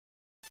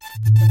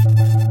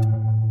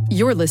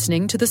You're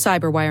listening to the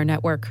Cyberwire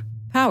Network,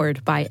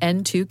 powered by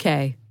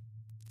N2K.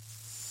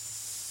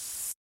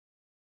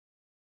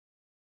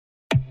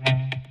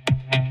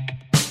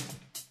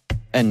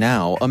 And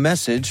now, a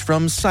message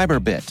from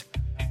Cyberbit.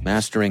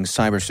 Mastering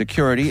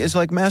cybersecurity is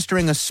like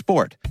mastering a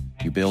sport.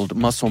 You build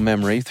muscle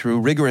memory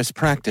through rigorous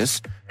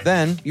practice,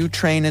 then you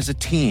train as a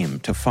team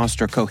to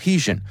foster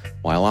cohesion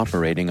while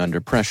operating under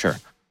pressure.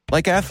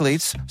 Like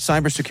athletes,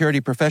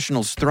 cybersecurity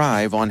professionals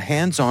thrive on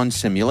hands-on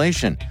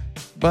simulation.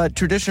 But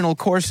traditional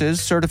courses,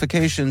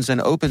 certifications, and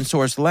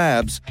open-source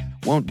labs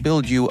won't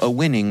build you a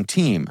winning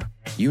team.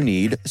 You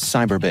need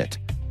Cyberbit.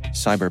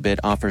 Cyberbit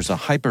offers a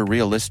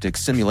hyper-realistic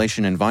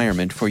simulation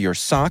environment for your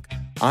SOC,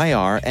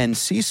 IR, and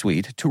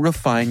C-suite to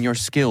refine your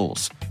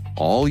skills,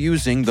 all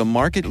using the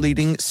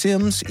market-leading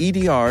SIMs,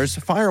 EDRs,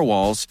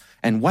 firewalls,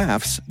 and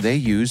WAFs they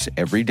use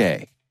every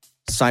day.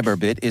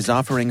 Cyberbit is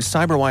offering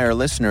Cyberwire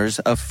listeners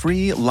a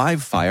free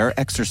live-fire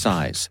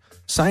exercise.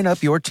 Sign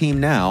up your team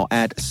now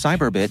at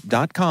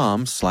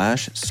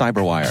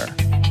cyberbit.com/cyberwire.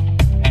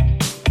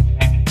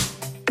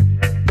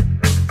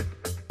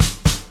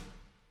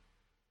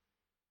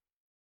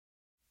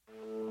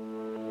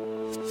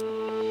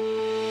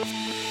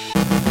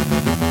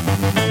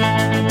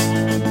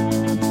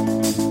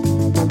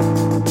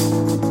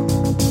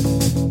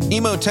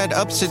 Emotet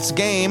ups its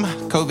game.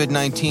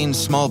 COVID-19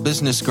 small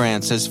business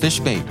grants as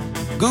fishbait.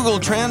 Google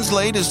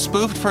Translate is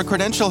spoofed for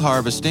credential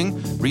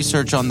harvesting.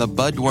 Research on the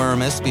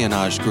Budworm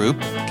espionage group.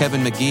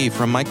 Kevin McGee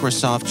from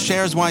Microsoft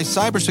shares why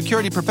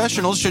cybersecurity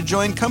professionals should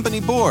join company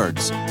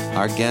boards.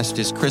 Our guest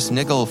is Chris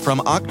Nickel from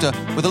Okta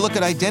with a look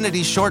at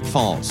identity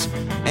shortfalls.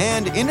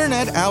 And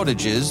internet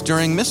outages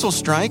during missile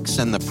strikes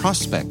and the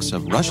prospects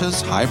of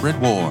Russia's hybrid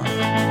war.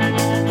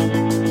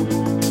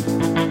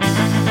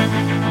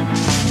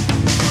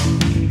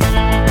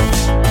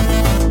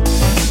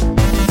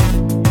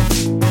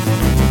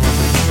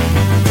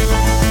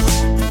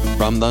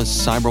 From the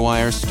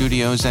Cyberwire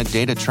studios at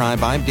Data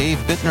Tribe, I'm Dave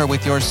Bittner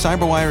with your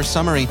Cyberwire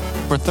summary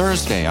for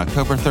Thursday,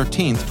 October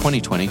 13th,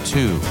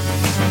 2022.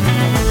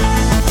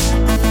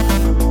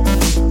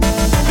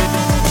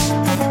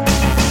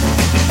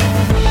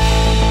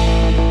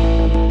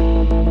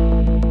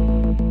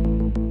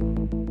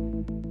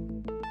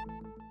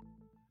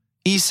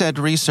 ESET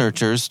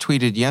researchers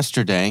tweeted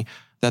yesterday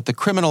that the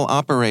criminal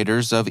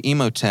operators of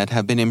Emotet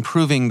have been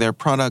improving their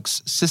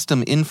product's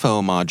System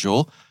Info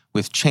module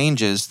with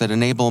changes that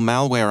enable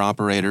malware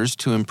operators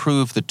to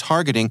improve the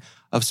targeting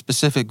of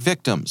specific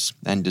victims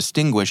and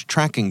distinguish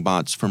tracking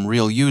bots from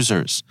real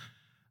users.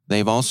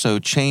 They've also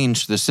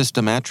changed the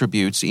system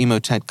attributes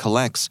Emotet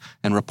collects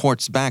and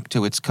reports back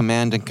to its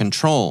command and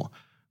control.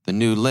 The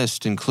new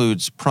list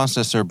includes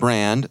processor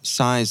brand,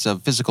 size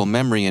of physical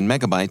memory in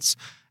megabytes,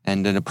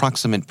 and an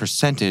approximate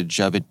percentage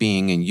of it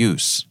being in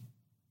use.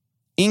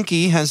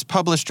 Inky has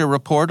published a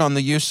report on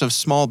the use of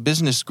small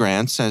business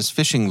grants as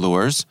phishing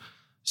lures.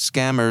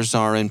 Scammers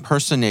are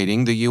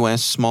impersonating the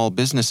U.S. Small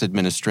Business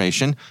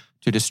Administration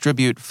to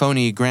distribute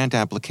phony grant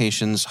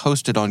applications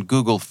hosted on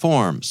Google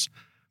Forms.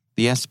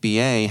 The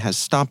SBA has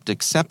stopped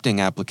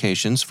accepting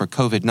applications for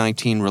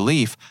COVID-19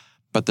 relief,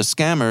 but the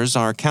scammers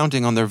are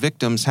counting on their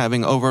victims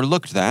having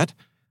overlooked that.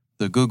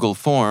 The Google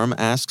form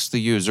asks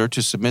the user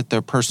to submit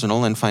their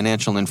personal and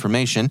financial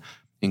information,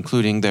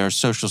 including their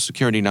social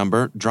security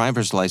number,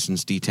 driver's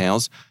license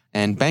details,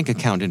 and bank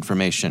account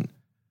information.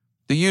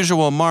 The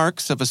usual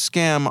marks of a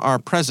scam are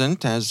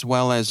present, as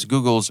well as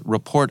Google's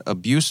Report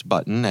Abuse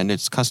button and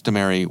its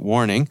customary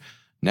warning,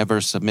 never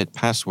submit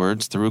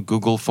passwords through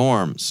Google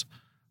Forms.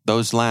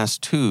 Those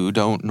last two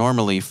don't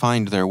normally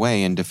find their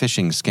way into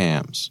phishing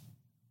scams.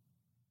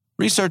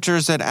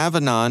 Researchers at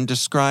Avanan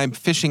describe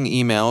phishing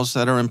emails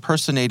that are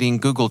impersonating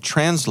Google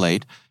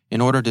Translate in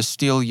order to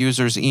steal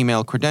users'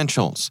 email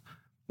credentials.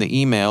 The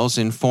emails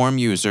inform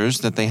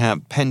users that they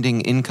have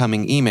pending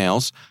incoming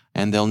emails,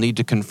 and they'll need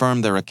to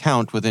confirm their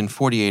account within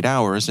 48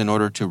 hours in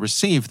order to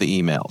receive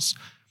the emails.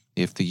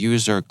 If the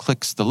user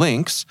clicks the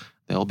links,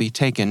 they'll be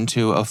taken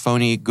to a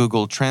phony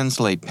Google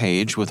Translate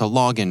page with a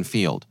login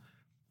field.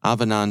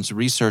 Avanan's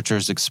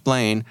researchers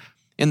explain,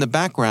 in the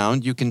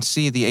background, you can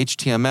see the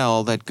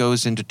HTML that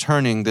goes into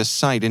turning this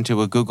site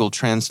into a Google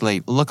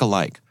Translate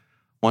lookalike.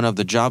 One of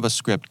the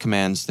JavaScript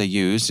commands they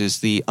use is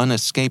the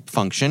unescape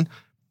function.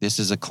 This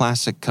is a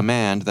classic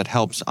command that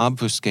helps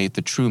obfuscate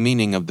the true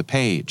meaning of the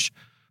page.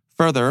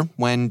 Further,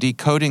 when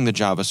decoding the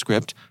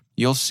JavaScript,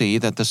 you'll see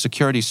that the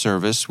security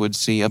service would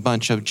see a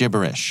bunch of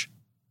gibberish.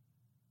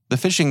 The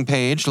phishing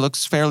page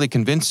looks fairly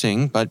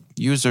convincing, but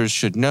users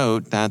should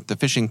note that the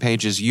phishing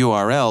page's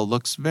URL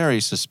looks very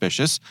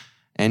suspicious.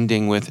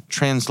 Ending with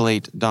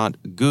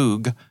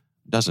translate.goog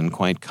doesn't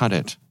quite cut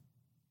it.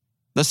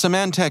 The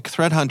Symantec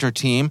Threat Hunter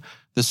team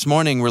this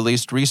morning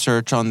released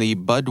research on the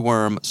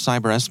Budworm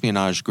cyber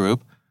espionage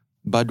group.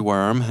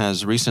 Budworm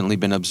has recently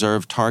been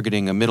observed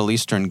targeting a Middle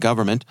Eastern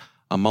government,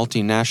 a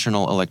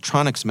multinational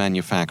electronics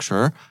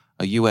manufacturer,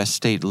 a U.S.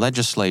 state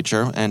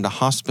legislature, and a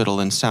hospital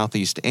in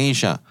Southeast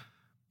Asia.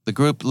 The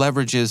group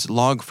leverages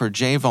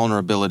Log4j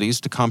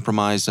vulnerabilities to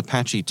compromise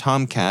Apache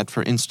Tomcat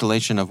for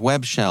installation of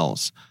web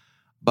shells.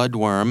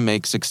 Budworm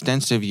makes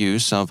extensive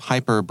use of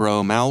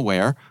HyperBro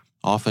malware,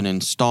 often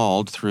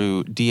installed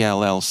through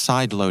DLL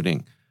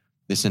sideloading.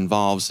 This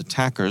involves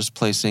attackers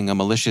placing a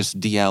malicious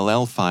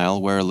DLL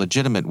file where a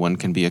legitimate one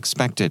can be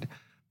expected.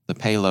 The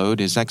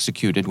payload is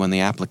executed when the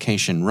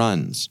application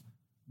runs.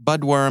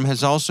 Budworm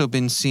has also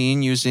been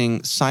seen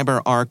using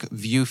CyberArk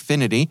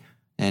Viewfinity,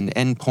 an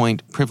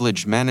endpoint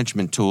privilege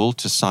management tool,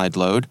 to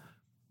sideload.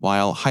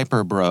 While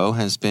HyperBro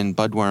has been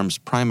Budworm's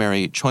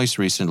primary choice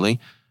recently,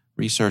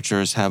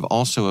 researchers have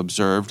also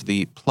observed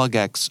the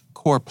PlugX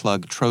core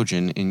plug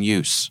Trojan in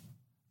use.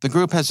 The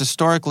group has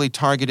historically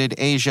targeted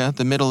Asia,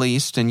 the Middle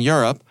East, and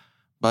Europe,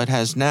 but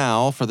has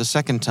now, for the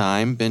second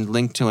time, been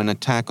linked to an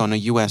attack on a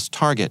U.S.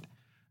 target.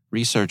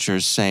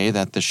 Researchers say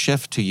that the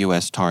shift to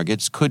U.S.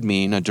 targets could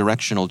mean a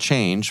directional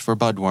change for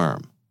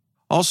Budworm.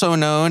 Also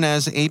known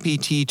as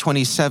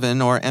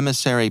APT-27 or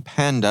Emissary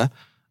Panda,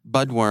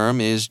 Budworm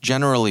is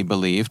generally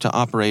believed to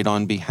operate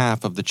on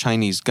behalf of the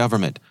Chinese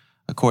government,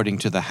 according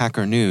to the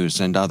Hacker News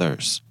and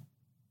others.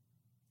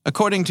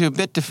 According to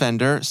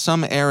Bitdefender,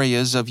 some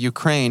areas of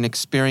Ukraine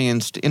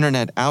experienced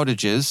internet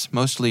outages,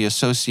 mostly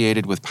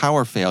associated with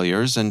power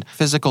failures and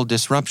physical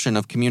disruption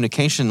of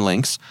communication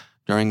links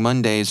during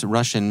Monday's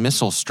Russian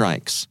missile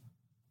strikes.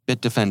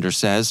 Bitdefender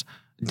says,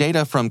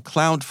 data from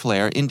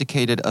Cloudflare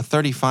indicated a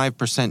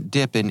 35%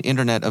 dip in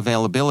internet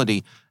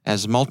availability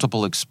as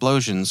multiple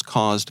explosions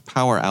caused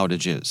power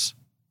outages.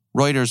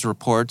 Reuters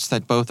reports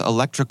that both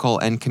electrical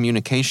and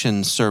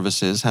communications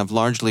services have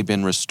largely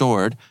been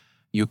restored.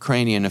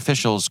 Ukrainian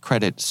officials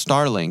credit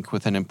Starlink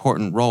with an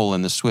important role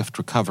in the swift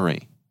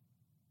recovery.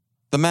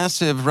 The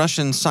massive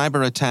Russian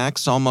cyber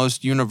attacks,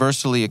 almost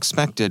universally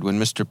expected when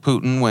Mr.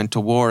 Putin went to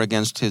war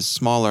against his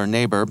smaller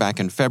neighbor back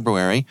in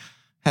February,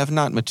 have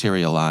not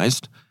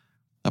materialized.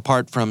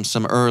 Apart from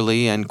some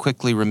early and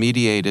quickly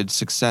remediated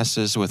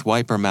successes with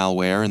wiper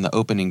malware in the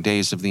opening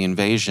days of the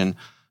invasion,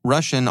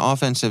 Russian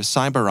offensive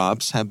cyber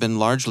ops have been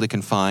largely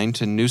confined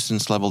to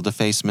nuisance-level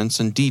defacements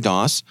and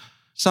DDoS,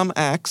 some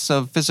acts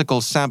of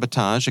physical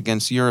sabotage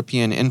against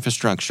European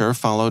infrastructure,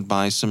 followed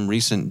by some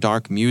recent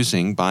dark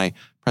musing by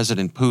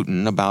President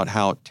Putin about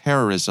how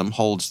terrorism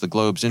holds the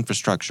globe's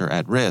infrastructure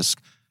at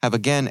risk, have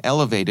again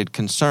elevated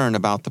concern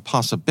about the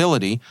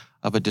possibility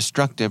of a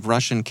destructive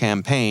Russian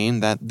campaign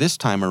that this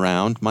time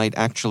around might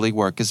actually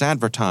work as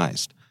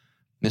advertised.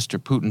 Mr.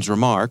 Putin's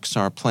remarks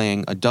are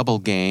playing a double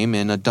game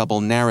in a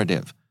double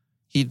narrative.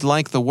 He'd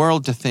like the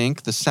world to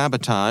think the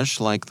sabotage,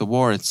 like the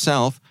war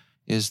itself,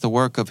 is the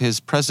work of his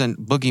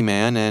present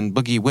boogeyman and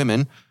boogie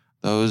women,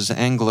 those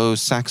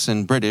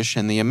Anglo-Saxon British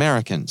and the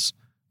Americans.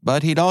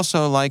 But he'd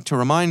also like to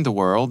remind the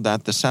world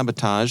that the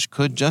sabotage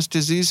could just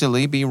as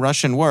easily be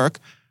Russian work,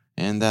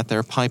 and that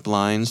their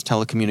pipelines,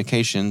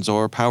 telecommunications,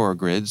 or power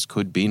grids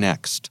could be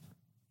next.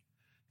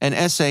 An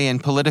essay in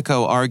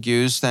Politico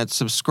argues that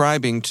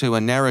subscribing to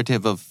a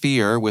narrative of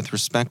fear with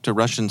respect to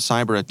Russian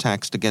cyber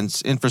attacks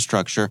against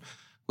infrastructure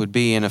would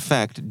be, in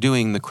effect,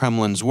 doing the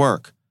Kremlin's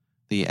work.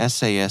 The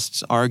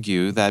essayists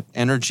argue that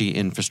energy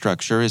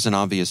infrastructure is an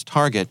obvious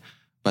target,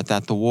 but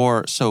that the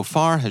war so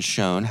far has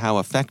shown how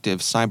effective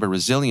cyber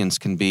resilience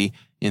can be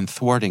in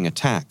thwarting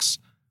attacks.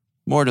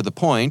 More to the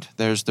point,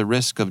 there's the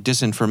risk of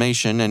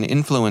disinformation and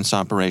influence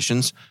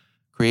operations,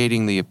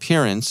 creating the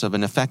appearance of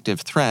an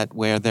effective threat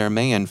where there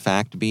may in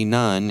fact be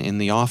none in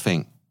the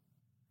offing.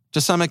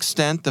 To some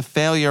extent, the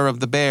failure of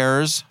the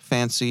bears,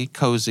 fancy,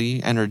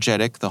 cozy,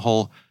 energetic, the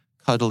whole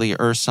cuddly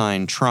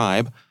ursine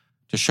tribe,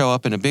 to show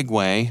up in a big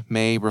way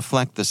may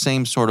reflect the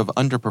same sort of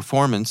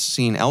underperformance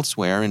seen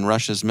elsewhere in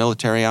Russia's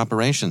military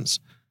operations.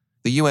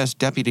 The U.S.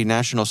 Deputy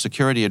National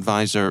Security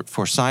Advisor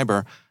for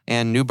Cyber,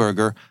 Ann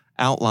Neuberger,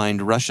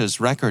 outlined Russia's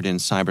record in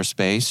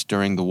cyberspace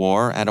during the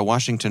war at a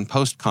Washington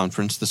Post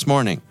conference this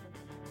morning.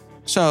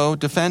 So,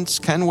 defense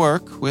can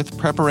work with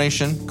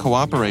preparation,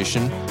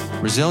 cooperation,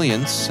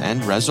 resilience,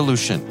 and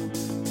resolution.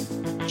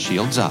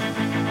 Shields up.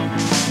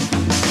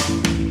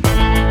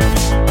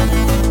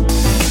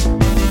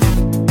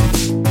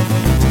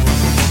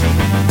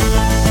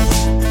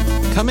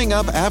 Coming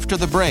up after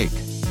the break,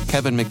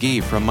 Kevin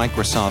McGee from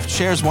Microsoft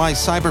shares why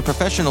cyber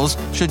professionals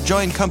should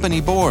join company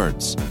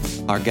boards.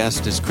 Our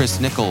guest is Chris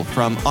Nickel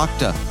from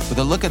Okta with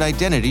a look at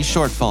identity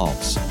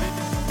shortfalls.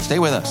 Stay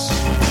with us.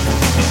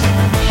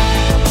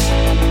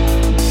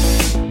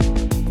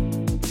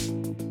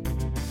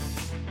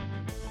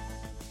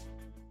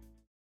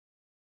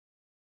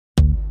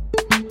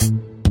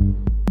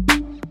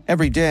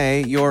 Every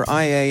day, your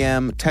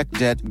IAM tech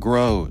debt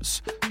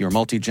grows. Your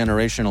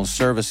multi-generational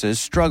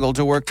services struggle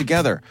to work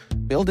together.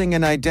 Building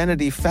an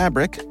identity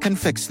fabric can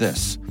fix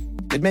this.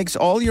 It makes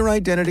all your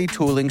identity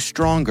tooling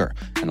stronger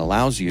and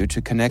allows you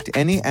to connect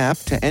any app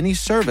to any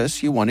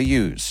service you want to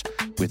use,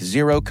 with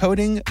zero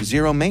coding,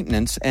 zero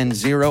maintenance, and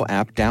zero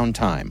app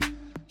downtime.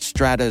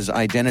 Strata's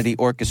identity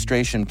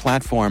orchestration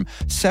platform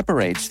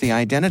separates the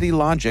identity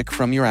logic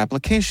from your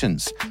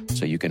applications,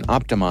 so you can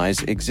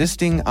optimize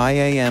existing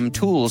IAM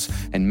tools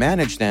and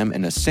manage them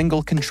in a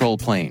single control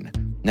plane.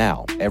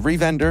 Now, every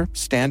vendor,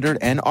 standard,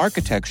 and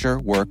architecture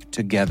work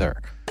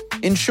together.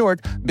 In short,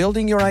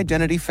 building your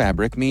identity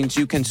fabric means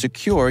you can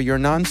secure your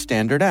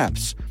non-standard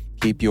apps,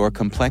 keep your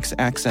complex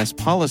access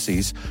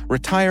policies,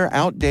 retire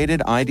outdated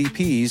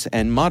IDPs,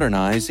 and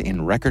modernize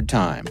in record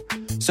time.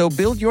 So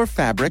build your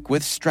fabric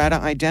with Strata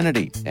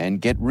Identity and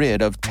get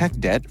rid of tech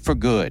debt for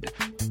good.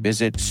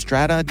 Visit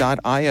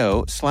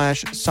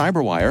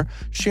strata.io/cyberwire,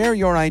 share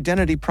your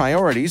identity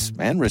priorities,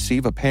 and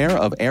receive a pair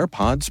of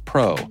AirPods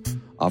Pro.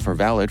 Offer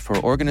valid for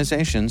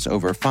organizations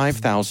over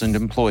 5,000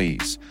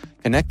 employees.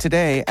 Connect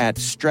today at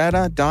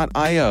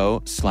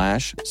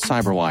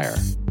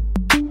strata.io/cyberwire.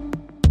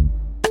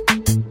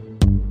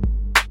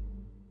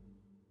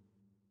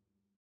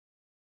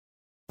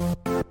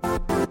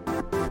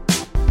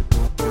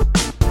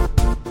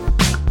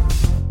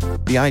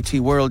 The IT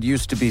world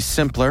used to be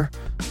simpler.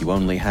 You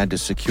only had to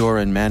secure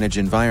and manage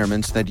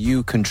environments that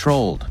you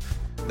controlled.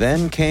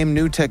 Then came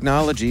new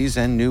technologies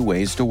and new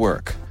ways to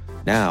work.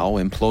 Now,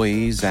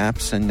 employees,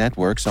 apps, and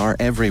networks are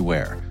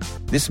everywhere.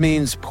 This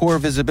means poor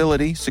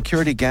visibility,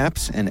 security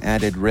gaps, and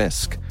added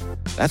risk.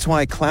 That's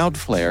why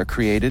Cloudflare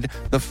created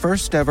the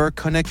first-ever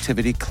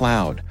connectivity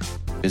cloud.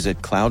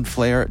 Visit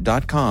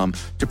cloudflare.com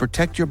to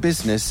protect your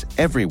business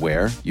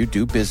everywhere you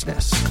do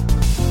business.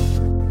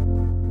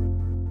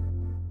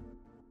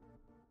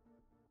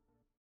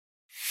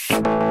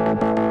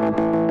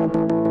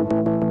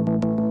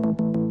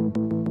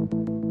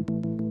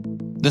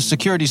 The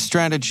security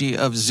strategy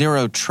of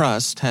Zero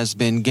Trust has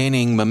been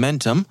gaining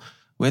momentum,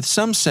 with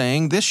some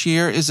saying this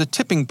year is a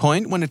tipping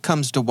point when it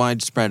comes to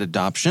widespread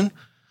adoption.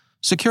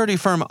 Security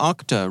firm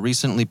Okta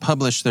recently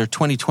published their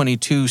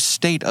 2022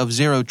 State of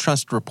Zero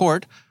Trust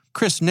report.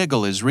 Chris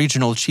Niggle is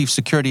Regional Chief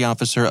Security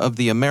Officer of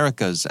the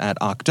Americas at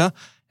Okta,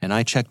 and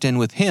I checked in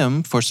with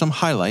him for some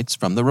highlights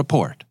from the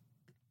report.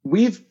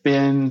 We've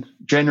been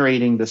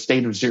generating the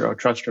State of Zero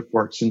Trust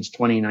report since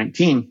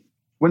 2019,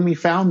 when we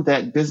found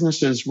that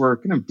businesses were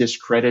kind of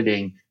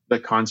discrediting the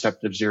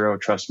concept of zero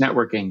trust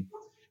networking.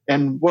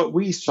 And what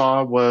we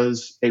saw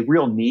was a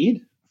real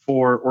need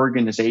for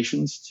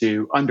organizations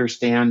to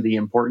understand the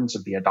importance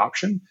of the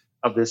adoption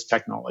of this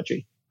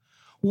technology.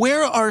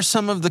 Where are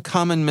some of the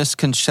common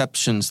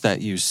misconceptions that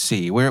you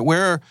see?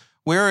 Where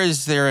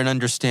is there an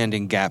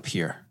understanding gap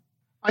here?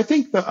 I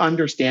think the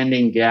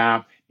understanding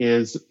gap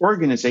is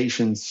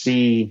organizations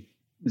see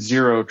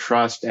zero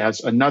trust as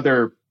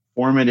another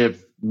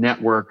formative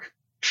network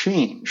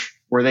change,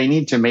 where they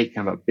need to make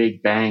kind of a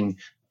big bang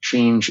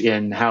change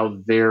in how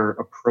they're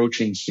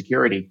approaching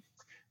security.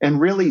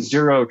 And really,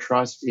 zero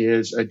trust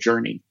is a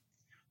journey.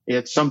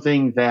 It's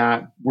something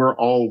that we're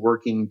all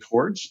working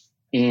towards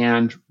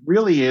and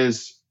really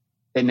is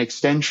an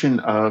extension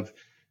of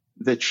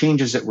the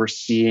changes that we're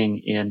seeing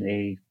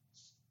in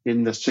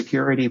the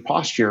security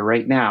posture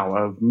right now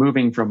of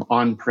moving from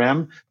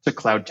on-prem to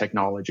cloud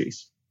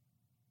technologies.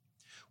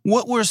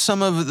 What were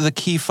some of the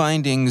key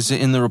findings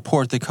in the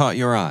report that caught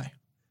your eye?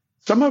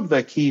 Some of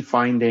the key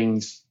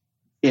findings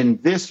in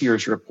this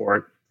year's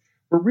report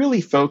were really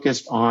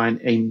focused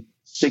on a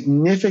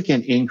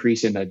significant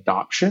increase in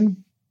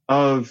adoption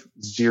of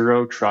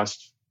zero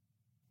trust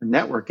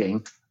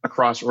networking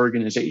across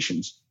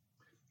organizations.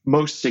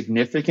 Most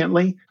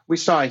significantly, we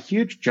saw a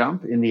huge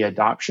jump in the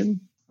adoption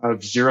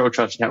of zero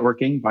trust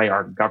networking by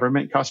our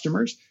government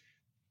customers,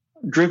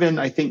 driven,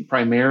 I think,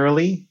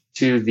 primarily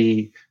to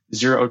the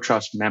zero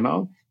trust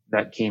memo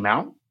that came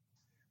out.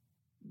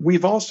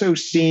 We've also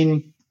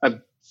seen a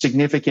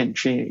significant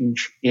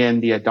change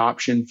in the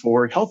adoption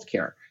for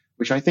healthcare,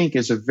 which I think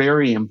is a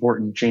very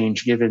important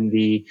change given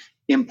the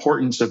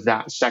importance of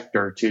that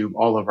sector to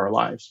all of our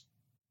lives.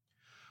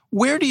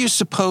 Where do you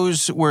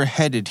suppose we're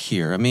headed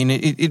here? I mean,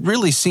 it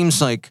really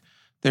seems like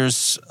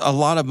there's a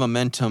lot of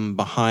momentum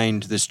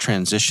behind this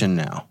transition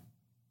now.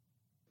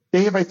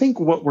 Dave, I think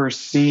what we're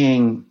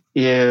seeing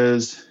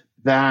is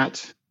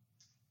that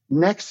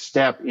next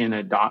step in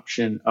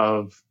adoption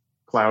of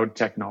cloud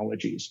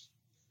technologies.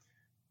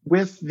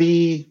 With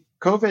the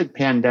COVID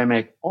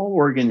pandemic, all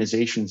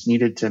organizations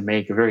needed to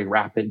make a very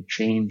rapid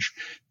change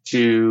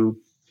to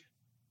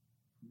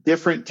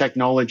different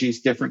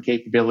technologies, different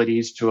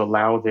capabilities to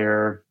allow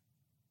their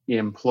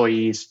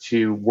employees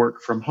to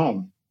work from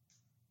home.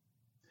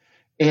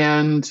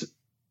 And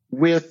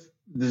with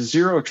the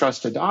zero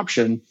trust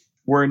adoption,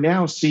 we're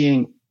now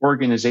seeing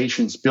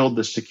organizations build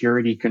the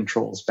security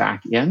controls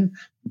back in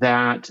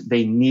that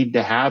they need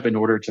to have in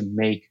order to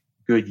make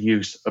good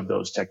use of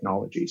those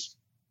technologies.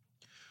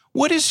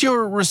 What is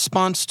your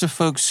response to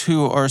folks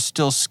who are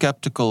still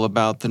skeptical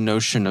about the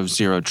notion of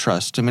zero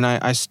trust? I mean,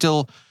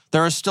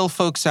 there are still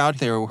folks out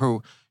there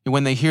who,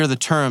 when they hear the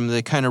term,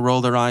 they kind of roll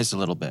their eyes a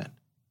little bit.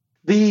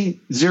 The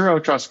zero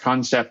trust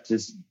concept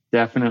has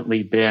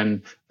definitely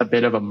been a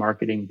bit of a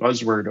marketing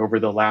buzzword over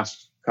the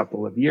last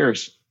couple of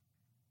years.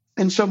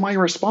 And so my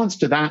response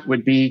to that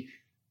would be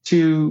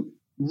to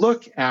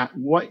look at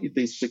what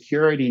the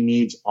security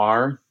needs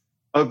are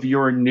of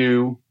your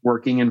new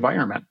working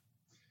environment.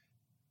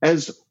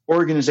 As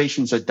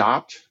organizations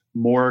adopt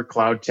more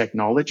cloud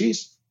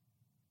technologies,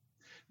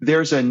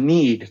 there's a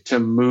need to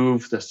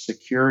move the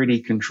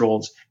security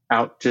controls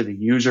out to the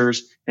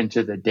users and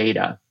to the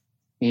data.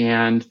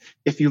 And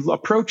if you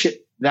approach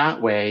it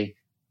that way,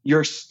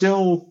 you're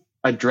still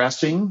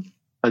addressing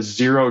a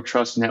zero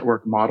trust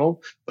network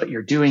model, but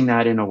you're doing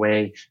that in a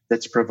way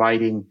that's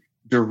providing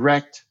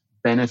direct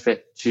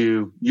benefit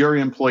to your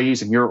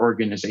employees and your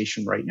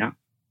organization right now.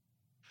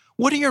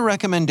 What are your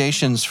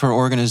recommendations for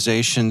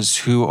organizations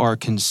who are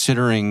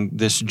considering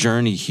this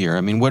journey here?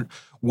 I mean,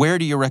 where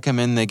do you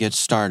recommend they get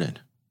started?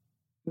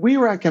 We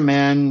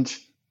recommend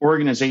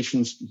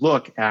organizations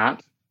look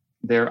at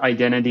their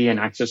identity and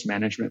access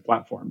management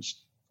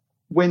platforms.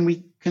 When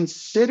we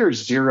consider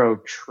zero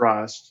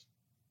trust,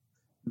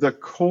 the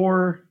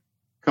core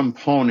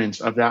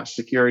components of that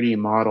security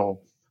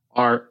model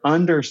are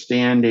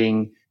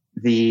understanding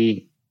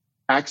the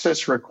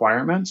access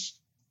requirements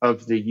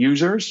of the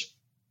users,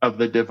 of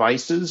the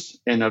devices,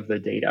 and of the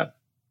data.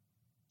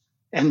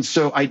 And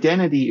so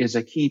identity is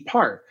a key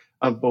part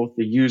of both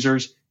the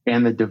users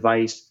and the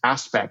device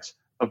aspects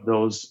of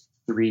those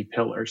three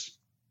pillars.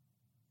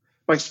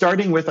 By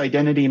starting with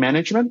identity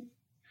management,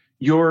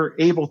 you're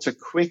able to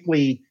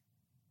quickly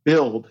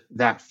build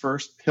that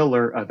first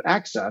pillar of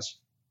access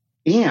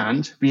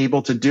and be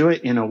able to do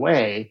it in a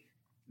way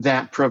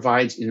that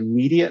provides an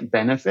immediate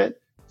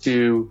benefit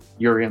to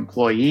your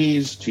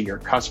employees, to your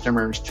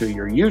customers, to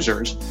your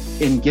users,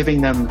 in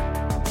giving them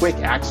quick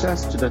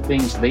access to the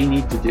things they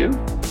need to do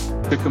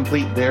to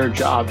complete their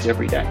jobs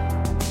every day.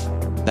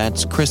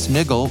 That's Chris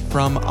Niggle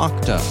from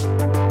Okta.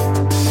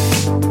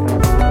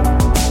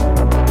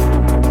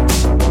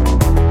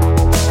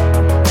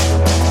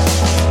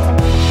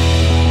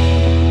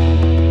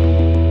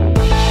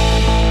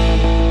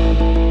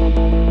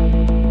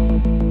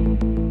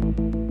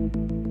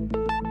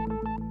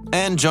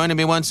 And joining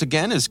me once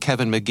again is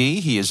Kevin McGee.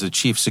 He is the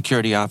Chief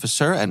Security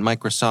Officer at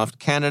Microsoft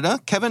Canada.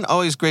 Kevin,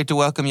 always great to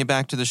welcome you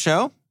back to the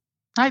show.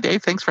 Hi,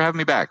 Dave. Thanks for having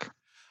me back.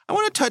 I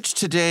want to touch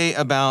today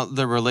about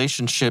the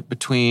relationship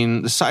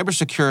between the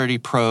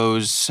cybersecurity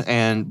pros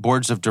and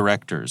boards of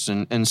directors,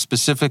 and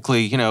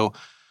specifically,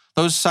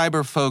 those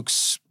cyber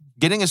folks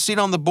getting a seat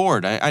on the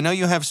board. I know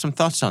you have some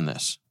thoughts on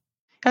this.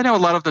 I know a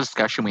lot of the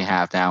discussion we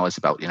have now is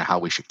about how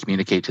we should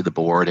communicate to the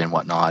board and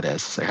whatnot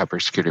as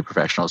cybersecurity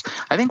professionals.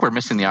 I think we're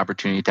missing the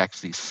opportunity to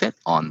actually sit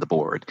on the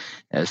board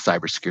as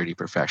cybersecurity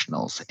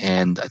professionals.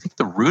 And I think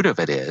the root of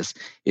it is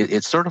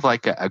it's sort of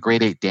like a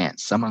grade 8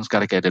 dance. Someone's got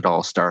to get it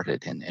all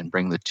started and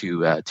bring the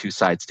two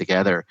sides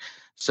together.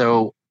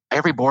 So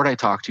every board I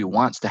talk to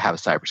wants to have a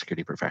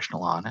cybersecurity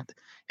professional on it.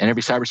 And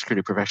every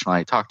cybersecurity professional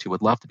I talk to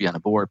would love to be on a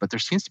board, but there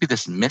seems to be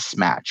this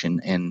mismatch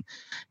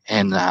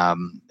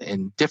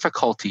and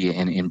difficulty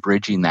in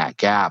bridging that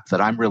gap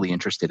that I'm really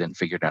interested in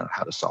figuring out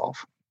how to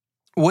solve.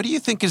 What do you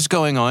think is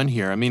going on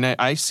here? I mean,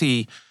 I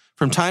see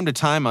from time to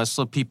time, I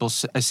see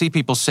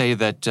people say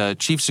that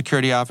chief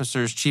security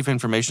officers, chief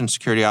information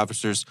security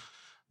officers,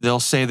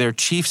 they'll say they're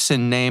chiefs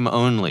in name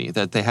only,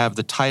 that they have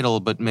the title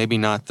but maybe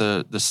not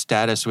the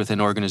status within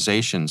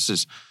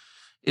organizations.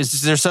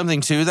 Is there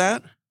something to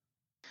that?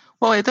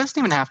 Well, it doesn't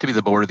even have to be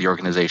the board of the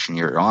organization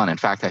you're on. In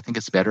fact, I think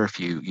it's better if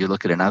you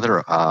look at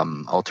another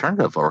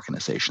alternative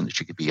organization that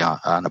you could be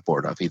on a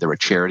board of, either a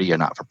charity or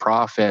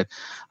not-for-profit.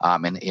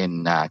 And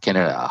in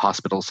Canada,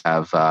 hospitals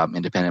have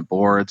independent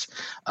boards.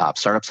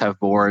 Startups have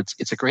boards.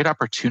 It's a great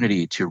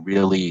opportunity to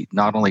really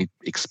not only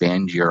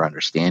expand your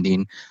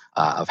understanding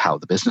of how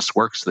the business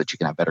works so that you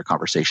can have better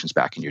conversations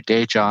back in your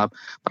day job,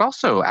 but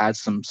also add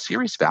some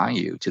serious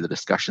value to the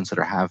discussions that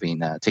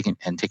are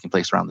taking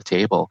place around the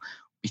table,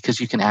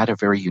 because you can add a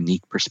very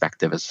unique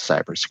perspective as a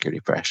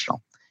cybersecurity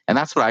professional. And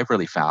that's what I've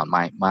really found.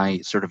 My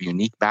sort of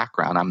unique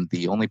background, I'm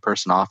the only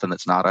person often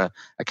that's not an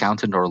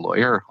accountant or a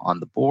lawyer on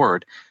the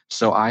board.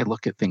 So I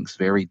look at things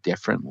very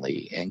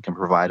differently and can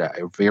provide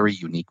a very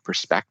unique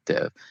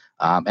perspective.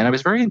 And I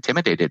was very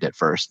intimidated at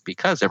first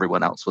because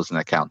everyone else was an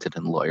accountant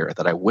and lawyer,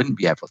 that I wouldn't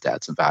be able to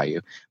add some value.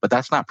 But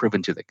that's not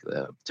proven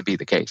to be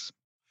the case.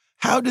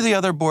 How do the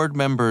other board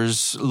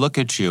members look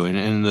at you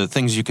and the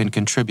things you can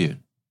contribute?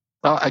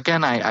 Well,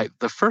 again, I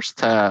the first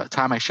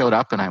time I showed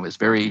up, and I was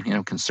very,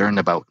 concerned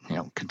about,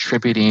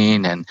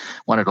 contributing and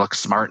wanted to look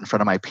smart in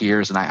front of my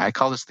peers. And I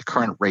call this the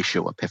current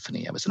ratio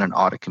epiphany. I was in an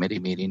audit committee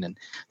meeting, and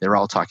they were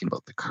all talking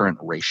about the current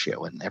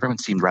ratio, and everyone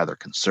seemed rather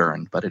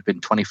concerned. But it had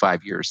been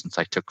 25 years since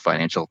I took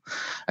financial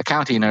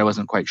accounting, and I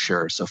wasn't quite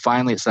sure. So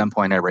finally, at some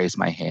point, I raised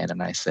my hand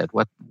and I said,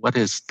 "What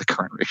is the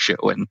current ratio?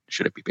 And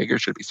should it be bigger?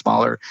 Should it be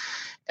smaller?"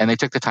 And they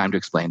took the time to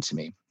explain to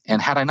me. And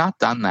had I not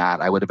done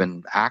that, I would have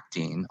been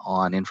acting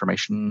on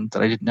information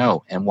that I didn't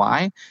know. And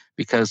why?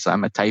 Because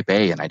I'm a type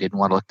A and I didn't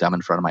want to look dumb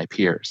in front of my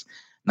peers.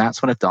 And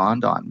that's when it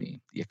dawned on me.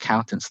 The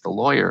accountants, the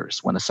lawyers,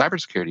 when a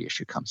cybersecurity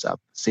issue comes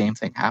up, same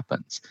thing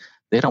happens.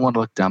 They don't want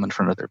to look dumb in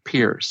front of their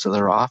peers. So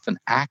they're often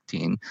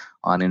acting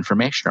on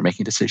information or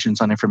making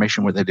decisions on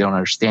information where they don't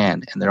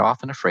understand. And they're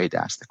often afraid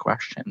to ask the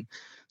question.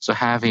 So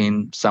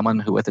having someone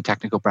who with a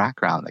technical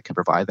background that can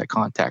provide that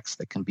context,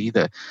 that can be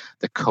the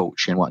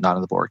coach and whatnot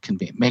on the board, can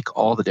make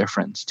all the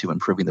difference to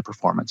improving the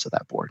performance of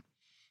that board.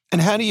 And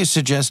how do you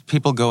suggest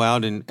people go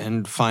out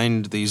and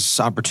find these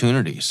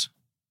opportunities?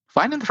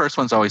 Finding the first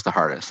one's always the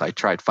hardest. I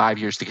tried 5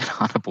 years to get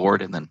on a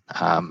board, and then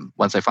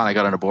once I finally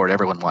got on a board,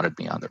 everyone wanted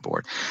me on their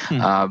board.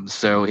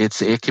 So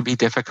it can be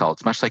difficult.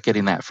 It's much like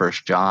getting that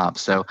first job.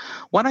 So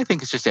one, I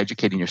think, is just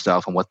educating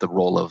yourself on what the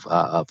role of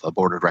a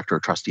board of director or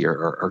trustee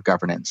or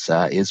governance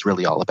is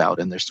really all about.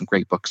 And there's some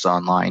great books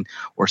online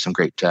or some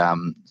great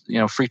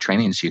free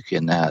trainings you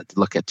can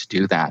look at to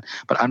do that.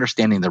 But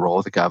understanding the role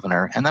of the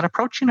governor and then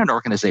approaching an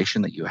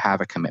organization that you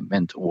have a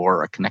commitment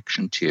or a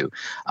connection to.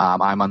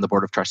 I'm on the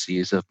board of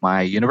trustees of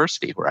my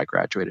university where I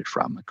graduated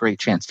from. A great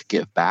chance to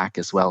give back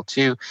as well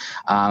too.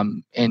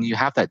 And you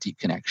have that deep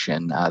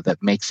connection that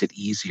makes it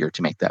easier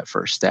to make that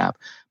first step.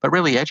 But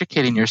really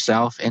educating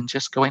yourself and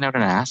just going out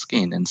and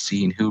asking and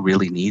seeing who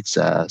really needs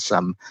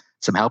some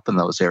help in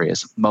those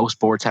areas. Most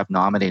boards have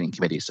nominating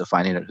committees, so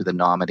finding out who the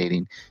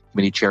nominating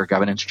committee chair,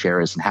 governance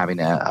chair is, and having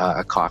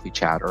a coffee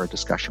chat or a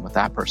discussion with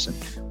that person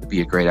would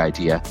be a great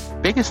idea.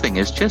 Biggest thing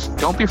is just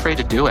don't be afraid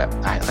to do it.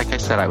 Like I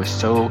said, I was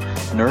so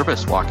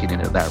nervous walking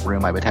into that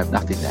room. I would have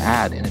nothing to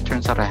add, and it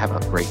turns out I have a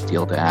great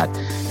deal to add.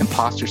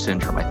 Imposter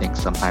syndrome, I think,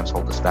 sometimes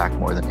holds us back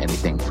more than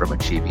anything from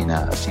achieving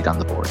a seat on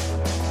the board.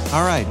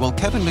 All right. Well,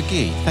 Kevin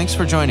McGee, thanks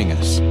for joining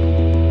us.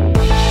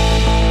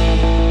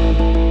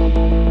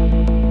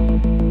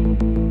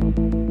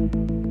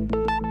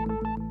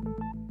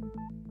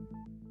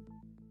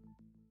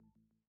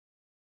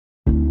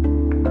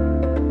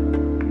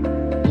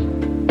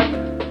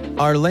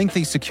 Are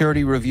lengthy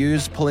security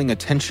reviews pulling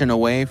attention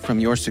away from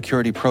your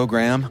security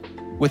program?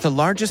 With the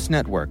largest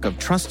network of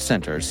trust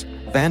centers,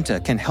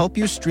 Vanta can help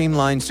you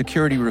streamline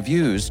security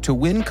reviews to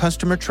win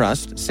customer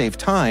trust, save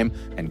time,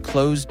 and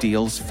close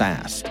deals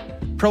fast.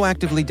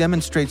 Proactively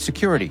demonstrate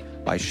security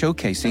by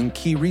showcasing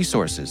key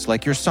resources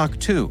like your SOC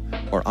 2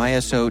 or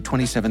ISO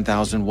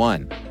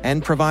 27001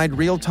 and provide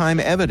real-time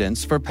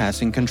evidence for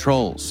passing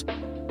controls.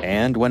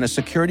 And when a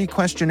security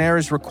questionnaire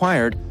is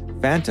required,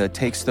 Vanta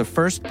takes the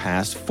first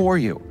pass for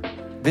you.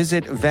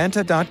 Visit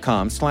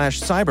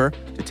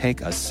vanta.com/cyber to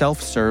take a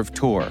self-serve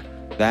tour.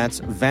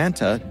 That's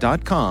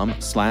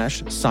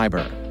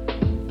vanta.com/cyber.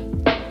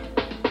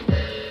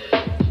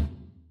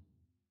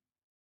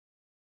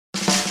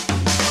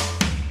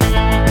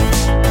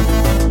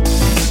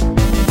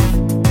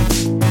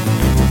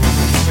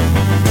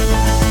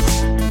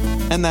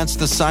 And that's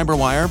the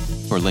Cyberwire.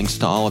 For links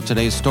to all of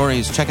today's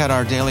stories, check out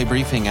our daily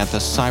briefing at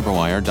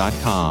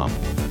thecyberwire.com.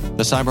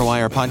 The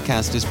Cyberwire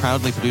podcast is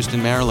proudly produced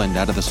in Maryland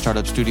out of the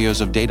startup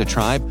studios of Data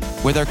Tribe,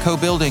 where they're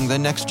co-building the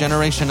next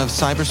generation of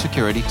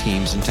cybersecurity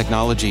teams and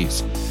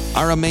technologies.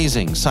 Our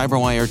amazing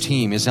Cyberwire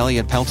team is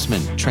Elliot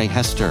Peltzman, Trey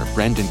Hester,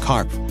 Brandon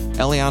Karpf,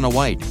 Eliana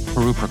White,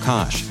 Paru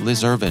Prakash,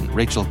 Liz Irvin,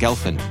 Rachel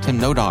Gelfin, Tim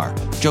Nodar,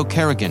 Joe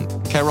Kerrigan,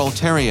 Carol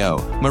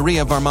Terrio,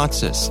 Maria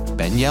Varmatsis,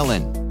 Ben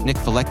Yellen, Nick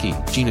Valecki,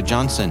 Gina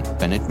Johnson,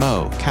 Bennett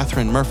Moe,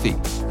 Catherine Murphy,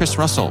 Chris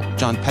Russell,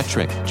 John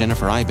Petrick,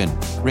 Jennifer Iben,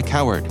 Rick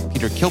Howard,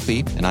 Peter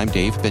Kilpie, and I'm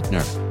Dave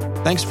Bittner.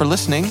 Thanks for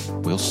listening.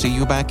 We'll see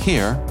you back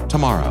here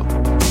tomorrow.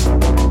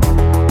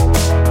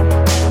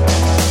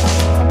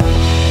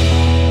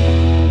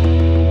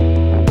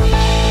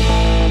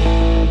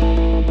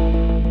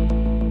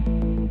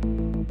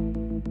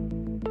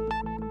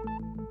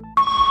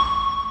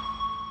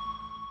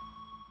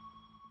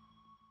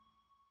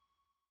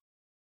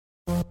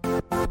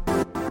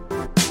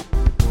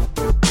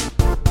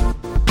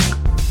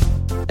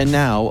 And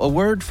now, a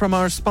word from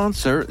our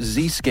sponsor,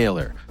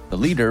 Zscaler, the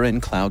leader in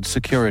cloud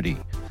security.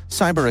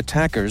 Cyber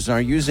attackers are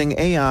using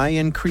AI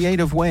in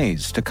creative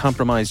ways to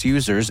compromise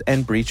users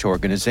and breach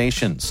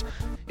organizations.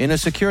 In a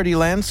security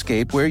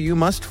landscape where you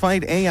must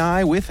fight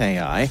AI with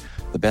AI,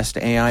 the best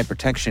AI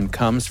protection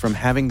comes from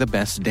having the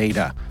best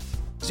data.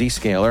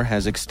 Zscaler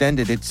has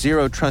extended its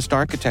Zero Trust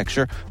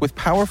architecture with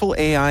powerful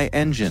AI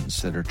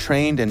engines that are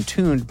trained and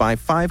tuned by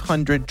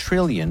 500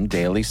 trillion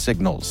daily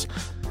signals.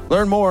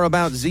 Learn more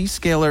about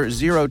Zscaler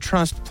Zero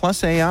Trust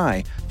Plus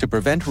AI to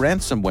prevent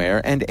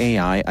ransomware and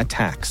AI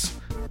attacks.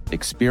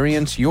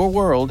 Experience your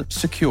world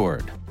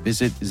secured.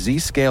 Visit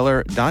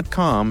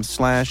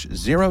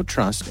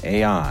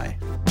zscaler.com/zerotrustai.